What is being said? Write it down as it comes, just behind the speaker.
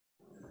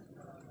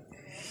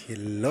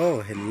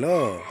Hello.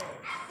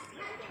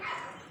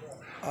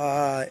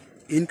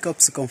 In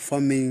capsicum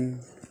farming,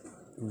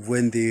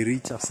 when they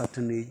reach a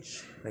certain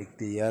age, like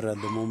they are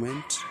at the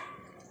moment,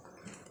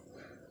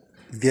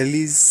 there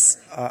is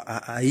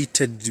a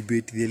heated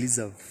debate. There is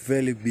a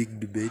very big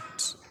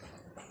debate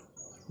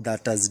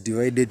that has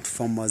divided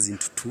farmers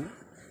into two.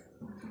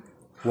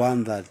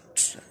 One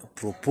that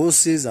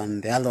proposes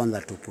and the other one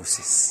that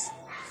opposes.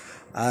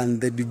 And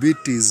the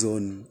debate is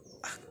on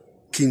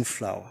king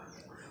flower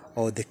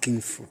or the king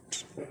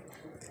fruit.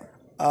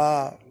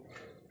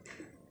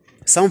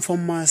 Some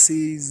farmers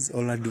says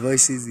or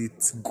advises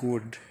it's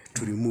good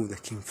to remove the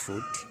king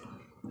fruit,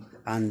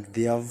 and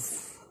they have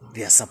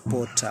their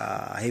support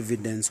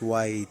evidence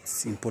why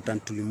it's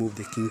important to remove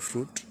the king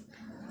fruit.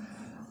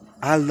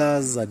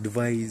 Others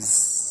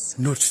advise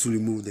not to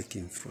remove the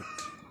king fruit,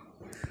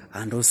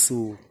 and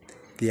also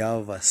they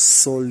have a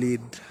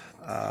solid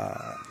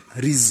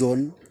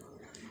reason,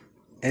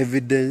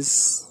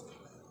 evidence.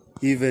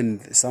 Even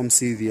some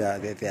say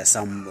there are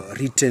some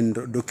written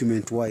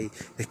document why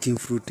the king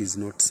fruit is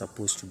not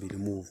supposed to be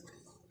removed.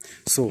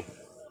 So,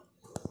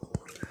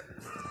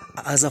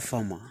 as a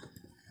farmer,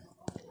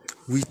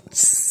 which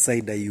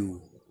side are you?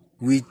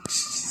 Which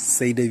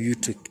side have you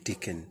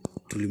taken?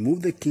 To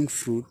remove the king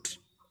fruit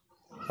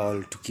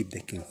or to keep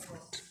the king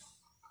fruit?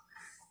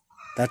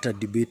 That a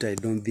debate I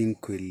don't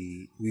think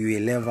we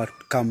will ever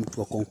come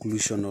to a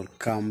conclusion or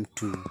come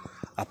to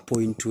a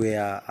point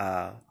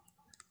where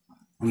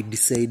we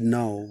decide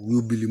now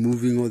we'll be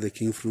removing all the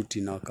king fruit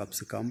in our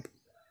capsicum,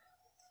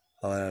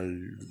 or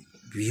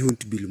we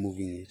won't be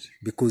removing it,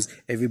 because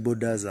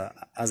everybody has a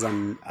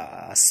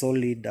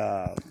solid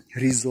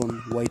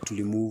reason why to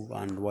remove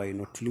and why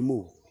not to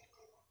remove.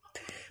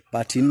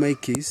 But in my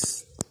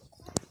case,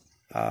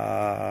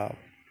 I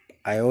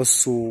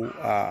also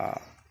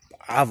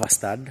have a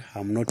stand.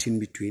 I'm not in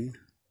between,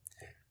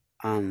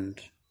 and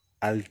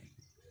I'll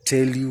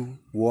tell you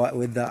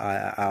whether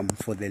I am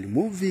for the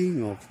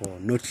removing or for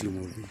not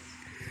removing.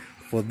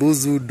 For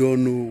those who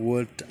don't know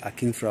what a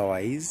king flower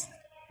is,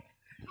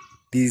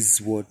 this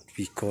is what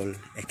we call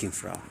a king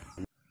flower.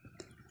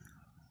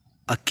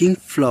 A king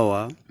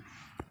flower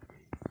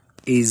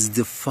is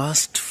the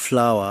first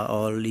flower,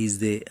 or is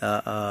the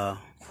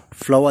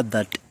flower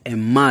that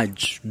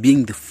emerge,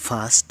 being the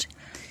first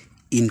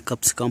in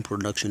capsicum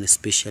production,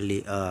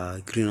 especially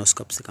greenhouse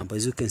capsicum.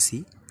 As you can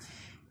see,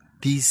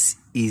 this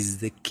is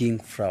the king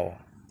flower.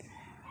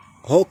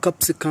 All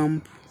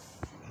capsicum,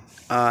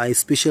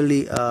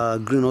 especially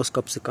greenhouse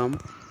capsicum,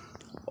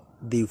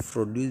 they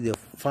produce the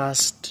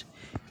first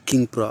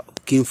king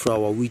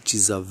flower, which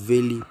is a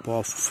very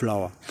powerful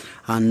flower.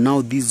 And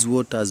now this is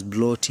what has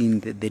brought in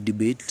the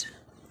debate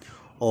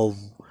of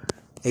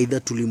either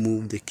to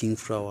remove the king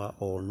flower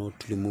or not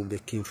to remove the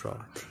king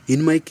flower.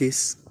 In my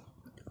case,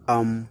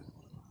 I'm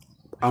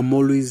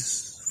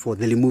always for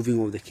the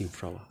removing of the king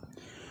flower.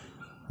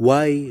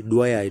 Why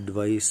do I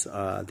advise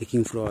the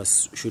king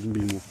flowers should be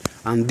removed?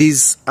 And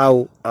this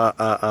how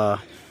I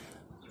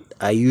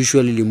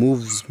usually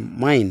remove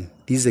mine.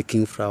 This is a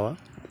king flower.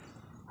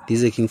 This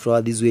is a king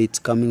flower. This is where it's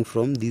coming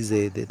from. This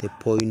is the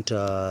point.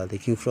 The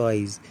king flower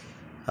is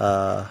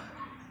the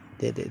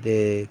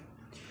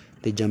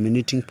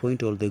germinating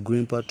point, or the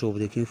green part of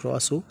the king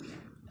flower. So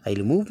I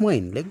remove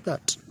mine like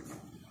that.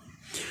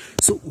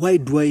 So why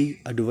do I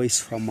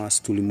advise farmers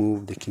to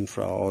remove the king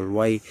flower, or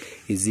why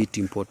is it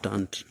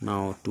important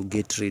now to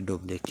get rid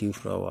of the king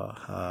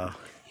flower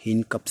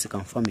in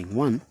capsicum farming?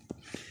 One,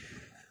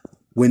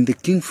 when the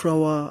king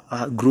flower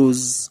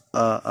grows,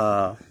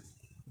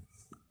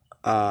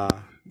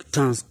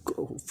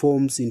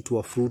 transforms into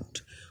a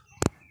fruit,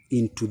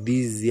 into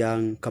these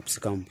young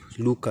capsicum,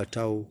 look at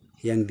how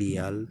young they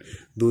are,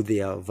 though they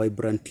are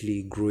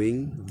vibrantly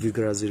growing,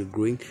 vigorously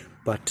growing,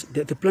 but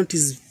the plant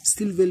is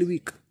still very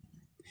weak.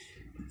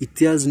 It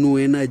has no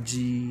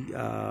energy,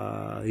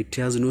 it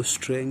has no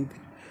strength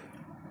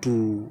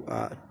to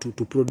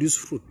produce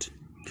fruit.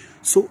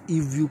 So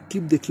if you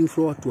keep the king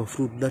flower to a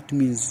fruit, that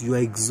means you are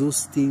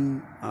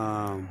exhausting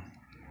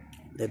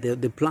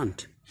the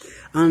plant.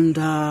 And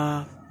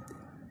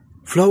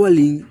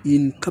flowering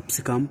in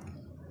capsicum,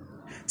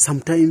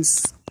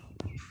 sometimes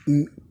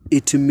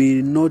it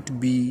may not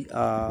be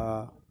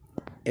a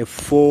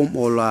form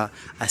or a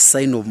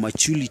sign of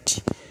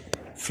maturity.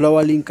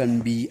 Flowering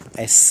can be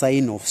a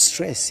sign of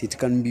stress. It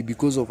can be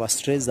because of a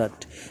stress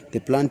that the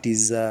plant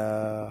is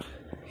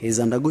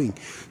undergoing.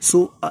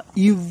 So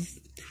if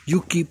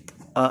you keep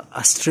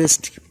a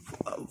stressed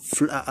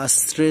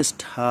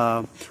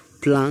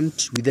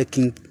plant with a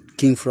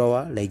king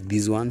flower like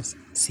these ones,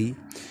 see,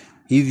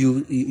 if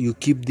you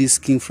keep this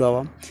king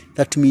flower,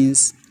 that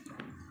means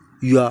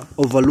you are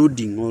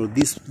overloading, or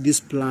this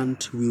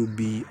plant will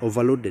be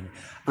overloaded,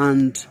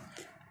 and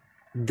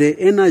the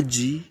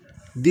energy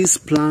this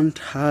plant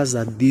has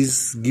at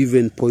this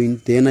given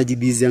point, the energy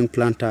this young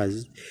plant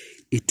has,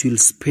 it will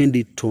spend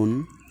it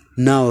on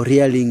now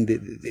rearing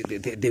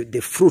the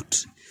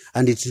fruit,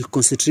 and it will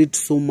concentrate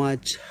so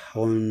much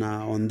on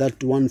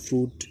that one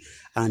fruit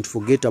and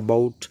forget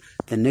about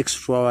the next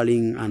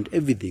flowering and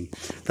everything.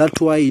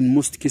 That's why in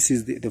most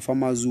cases the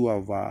farmers who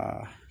have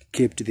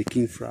kept the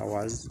king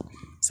flowers,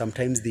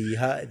 sometimes they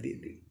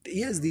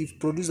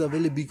produce a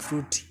very big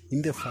fruit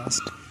in the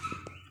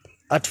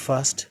at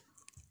first,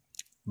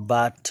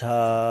 but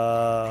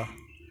at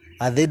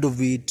the end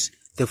of it,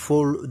 the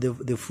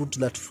fruit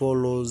that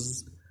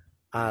follows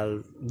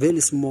are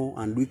very small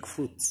and weak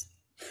fruits.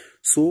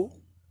 So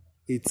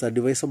it's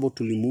advisable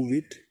to remove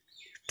it,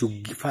 to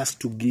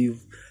give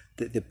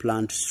the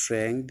plant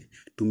strength,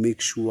 to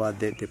make sure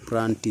that the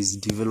plant is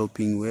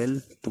developing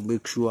well, to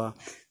make sure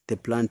the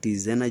plant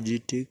is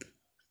energetic,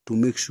 to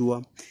make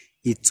sure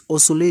it's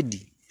also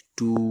ready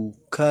to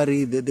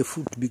carry the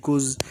fruit,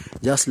 because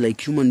just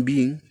like human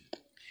being,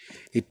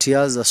 it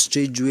has a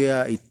stage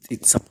where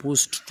it's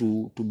supposed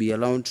to be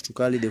allowed to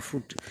carry the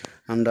fruit,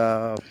 and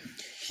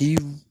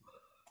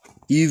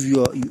if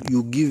you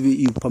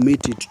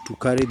permit it to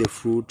carry the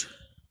fruit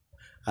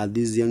at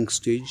this young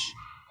stage,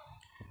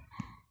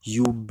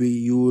 you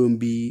will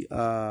be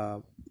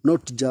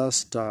not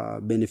just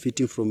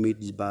benefiting from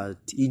it, but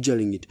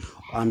injuring it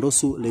and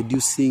also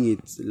reducing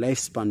its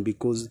lifespan,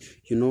 because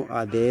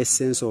the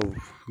essence of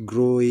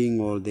growing,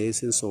 or the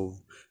essence of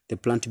the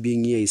plant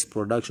being here, is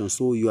production.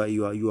 So you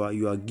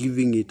are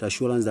giving it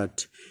assurance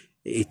that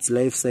its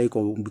life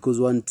cycle, because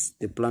once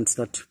the plant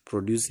starts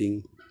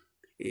producing,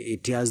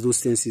 it has those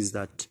senses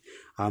that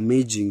are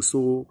merging,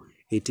 so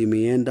it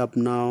may end up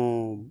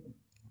now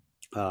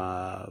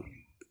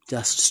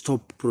just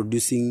stop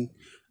producing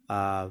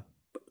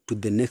to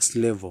the next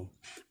level.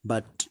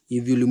 But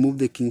if you remove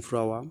the king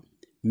flower,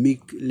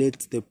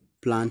 let the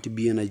plant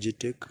be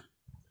energetic,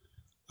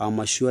 I'm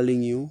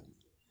assuring you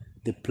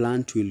the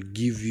plant will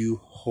give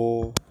you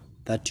all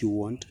that you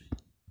want,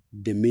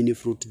 the many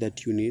fruit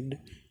that you need.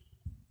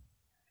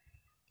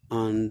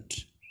 And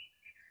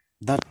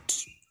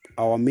that's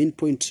our main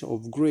point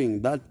of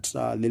growing. That's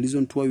the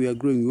reason why we are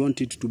growing. We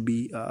want it to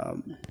be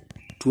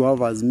to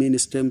have as many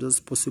stems as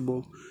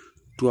possible,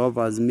 to have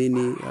as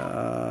many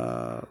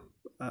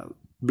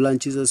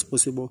branches as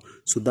possible,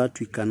 so that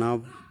we can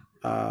have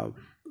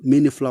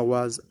many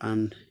flowers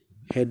and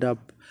head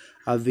up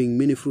having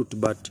many fruit.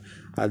 But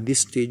at this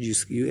stage,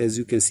 as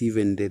you can see,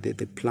 even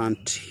the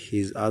plant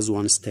has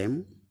one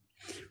stem,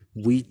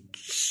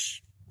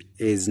 which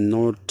is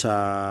not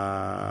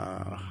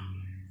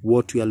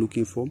what we are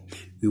looking for.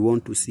 We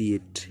want to see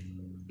it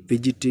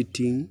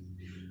vegetating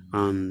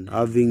and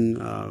having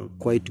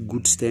quite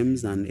good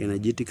stems and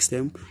energetic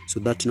stem, so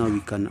that now we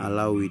can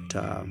allow it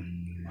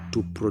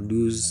to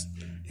produce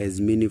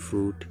as many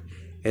fruit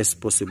as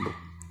possible.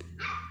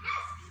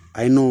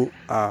 I know,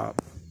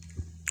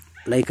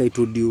 like I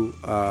told you,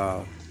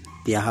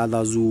 there are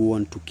others who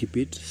want to keep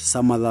it.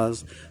 Some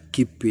others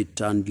keep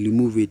it and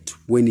remove it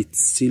when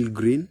it's still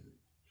green.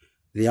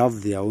 They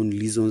have their own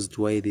reasons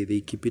why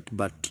they keep it,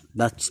 but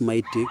that's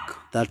my take,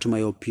 that's my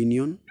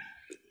opinion.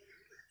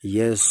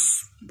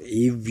 Yes,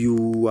 if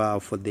you are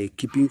for the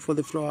keeping for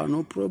the flower,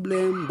 no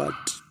problem. But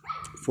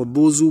for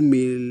those who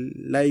may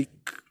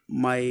like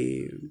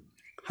my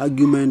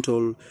argument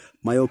or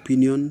my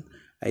opinion,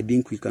 I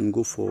think we can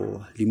go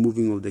for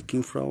removing of the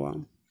king flower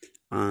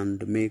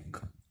and make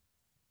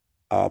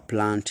our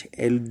plant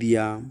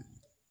healthier,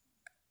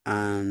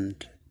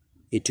 and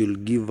it will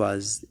give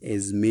us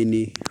as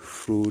many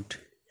fruit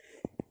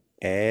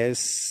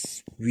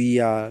as we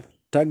are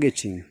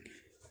targeting.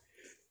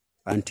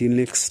 Until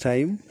next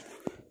time,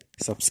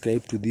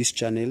 subscribe to this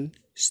channel,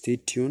 stay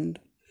tuned,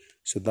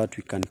 so that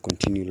we can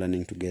continue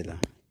learning together.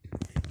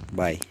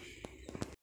 Bye.